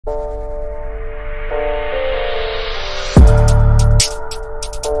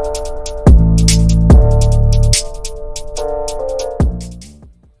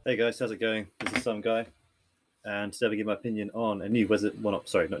Hey guys, how's it going? This is some guy, and today I give my opinion on a new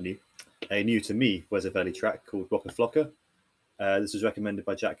a new to me WESAVELLI track called WOKA FLOKA. This was recommended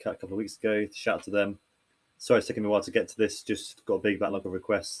by Jack Cut a couple of weeks ago. Shout out to them. Sorry it's taken me a while to get to this. Just got a big backlog of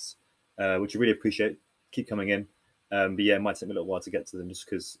requests, which I really appreciate. Keep coming in, but yeah, it might take me a little while to get to them just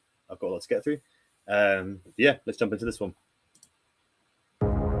because I've got a lot to get through. Yeah, let's jump into this one.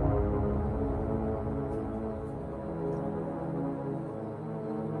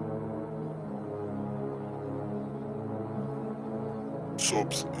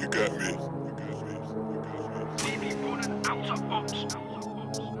 Subs, you get me. Baby running out of ops.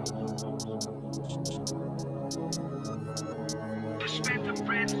 The spend of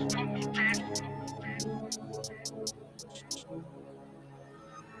friends got me dead.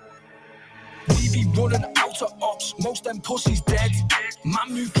 We be running out of ops, most them pussies dead.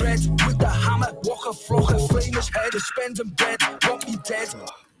 Man move dread with the hammer, WOKA FLOKA, flame his head, is spending bread, want me dead. Oh,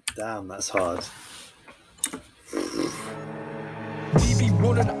 damn, that's hard. We be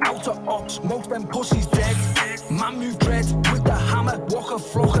running out of ops, most them pussies dead. Man move dread with the hammer, WOKA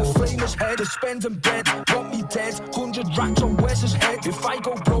FLOKA, flame his head, is spending bread, want me dead. 100 racks on Wes's head. If I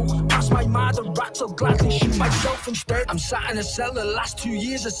go broke, past my mother rats, I'll gladly shoot myself instead. I'm sat in a cell the last 2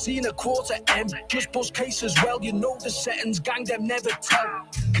 years, I've seen a quarter M. Just bust case as well, you know the settings, gang them never tell.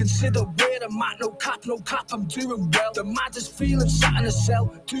 Consider where I'm at, no cap, I'm doing well. The maddest feeling, sat in a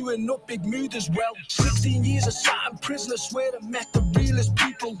cell, doing up big mood as well. 16 years I sat in prison, I swear I met the realest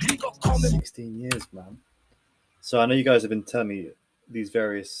people. We got common. 16 years, man. So I know you guys have been telling me these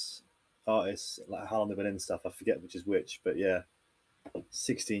various artists, like how long they've been in stuff. I forget which is which, but yeah,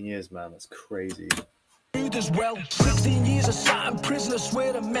 16 years, man. That's crazy. As well, 16 years I sat in prison, I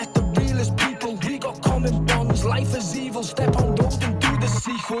swear I met the realest people. We got common bonds, life is evil, step on road and do the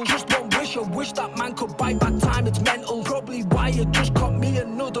sequel. Just one wish, I wish that man could buy back time, it's mental. Probably why you just got me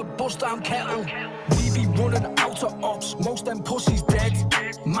another bust down kettle. We be running out of ops, most them pussies dead.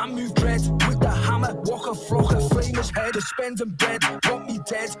 Man move dread with the hammer, WOKA FLOKA, flame his head, is spending bread, want me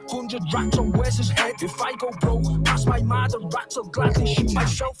dead. 100 racks on Wes's head. If I go broke, past my mother rats, I'll gladly shoot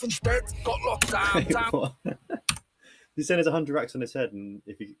myself instead. Got locked down. He's saying there's 100 racks on his head, and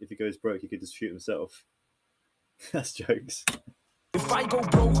if he goes broke, he could just shoot himself. That's jokes. If I go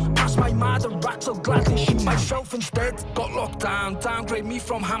broke, past my mother rats, I'll gladly shoot myself instead. Got locked down, downgrade me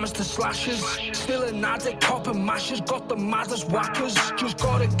from hammers to slashes. Still an addict, copping mashes, got the maddest whackers. Just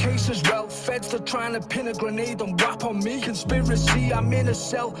got a case as well, feds they're trying to pin a grenade and whap on me. Conspiracy, I'm in a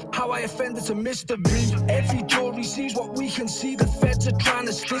cell, how I offended to mystery. Every jury sees what we can see, the feds are trying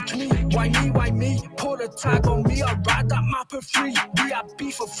to stitch me. Why me? Put a tag on me, I'll ride that map for free. We had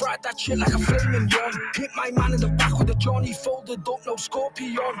beef, I fried that shit like a flaming yawn. Hit my man in the back with a Johnny, folded up, no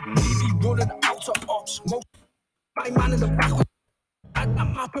scorpion. We be running out of ops, most my man in the back with that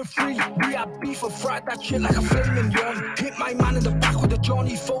map for free. We had beef, I fried that shit like a flaming yawn. Hit my man in the back with a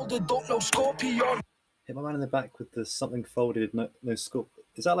Johnny, folded up, no scorpion. Hit my man in the back with the something folded, no scorpion.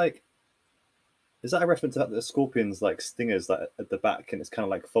 Is that a reference to the scorpions like stingers like at the back and it's kind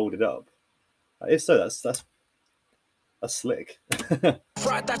of like folded up? If so, that's slick.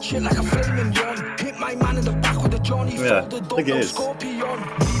 Fried that shit like a flaming yawn. Hit my man in the back with a Johnny, folded up, no scorpion.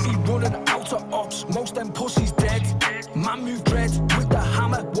 We be running out of ops, most them pussies dead. Man move dread with the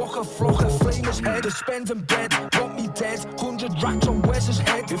hammer, WOKA FLOKA, flame his head, is spending bread, want me dead. 100 racks on Wes's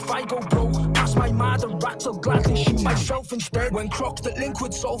head. If I go broke, past my mother rats, I'll gladly shoot myself instead. When crocs that link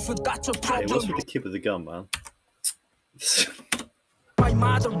with Salford, that's a problem. Hey, what's with the kid with the gun, man? My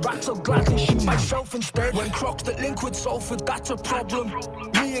mother rats, I'll gladly shoot myself instead. When crocs that link with Salford, that's a problem.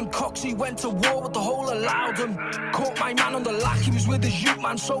 Me and Coxie went to war with the whole of Loudon. Caught my man on the lack, he was with his youth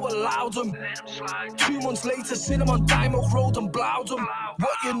man, so allowed him. 2 months later, seen him on Dymock Road and blowed him.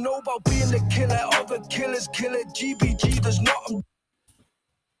 What you know about being the killer of a killer's killer? GBG, there's nothing.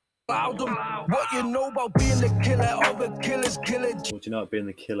 What you know about being the killer of a killer's killer? What do you know about being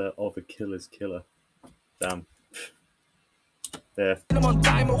the killer of a killer's killer? Damn. Yeah. I'm on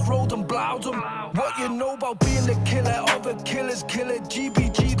Dymock Road and blowed him. What you know about being the killer of a killer's killer?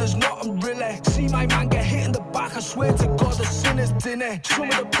 GBG, there's nothing really. See my man get hit in the back, I swear to God, the sinner's dinner. Some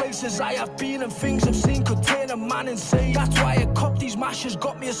of the places I have been and things I've seen could turn a man insane. That's why I cop these mashes,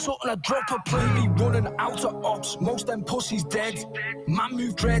 got me a something, I drop a play. Me running out of ops, most them pussies dead. Man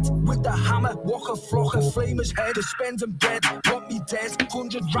move dread with the hammer, WOKA FLOKA, flame his head, is spending bread, want me dead.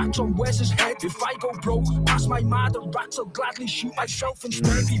 100 racks on Wes's head. If I go broke, past my mother rats, I'll gladly shoot myself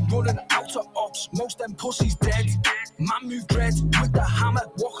instead. Be running out of ops, most them pussies dead. Man move dread with the hammer,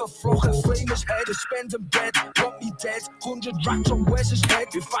 WOKA FLOKA, flame his head, is spending bread, want me dead. 100 racks on Wes's head.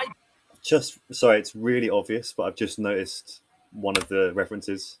 If I sorry, it's really obvious, but I've just noticed one of the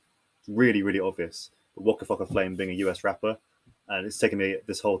references really, really obvious. But Waka Flocka Flame being a US rapper, and it's taken me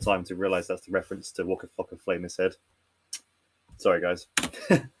this whole time to realize that's the reference to Waka Flocka Flame is head. Sorry, guys.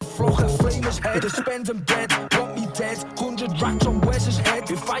 Flocka Flame is head, is spending bread, want me dead. 100 racks on Wes's head.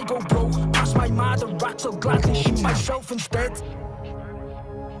 If I go broke, pass my mother racks, I'll gladly shoot myself instead.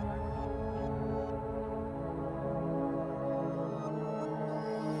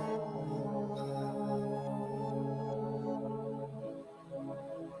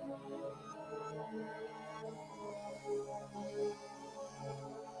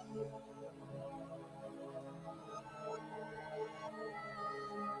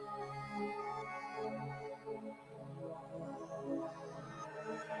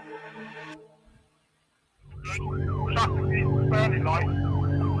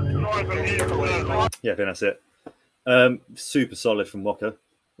 Yeah, I think that's it. Super solid from Waka.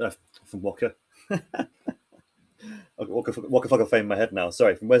 From Waka. Waka Flocka Flame in my head now.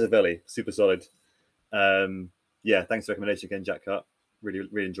 Sorry, from WESAVELLI. Super solid. Yeah, thanks for the recommendation again, Jack Cut. Really,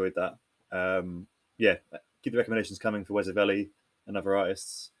 really enjoyed that. Yeah, keep the recommendations coming for WESAVELLI and other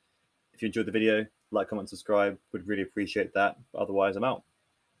artists. If you enjoyed the video, like, comment, subscribe. Would really appreciate that. But otherwise, I'm out.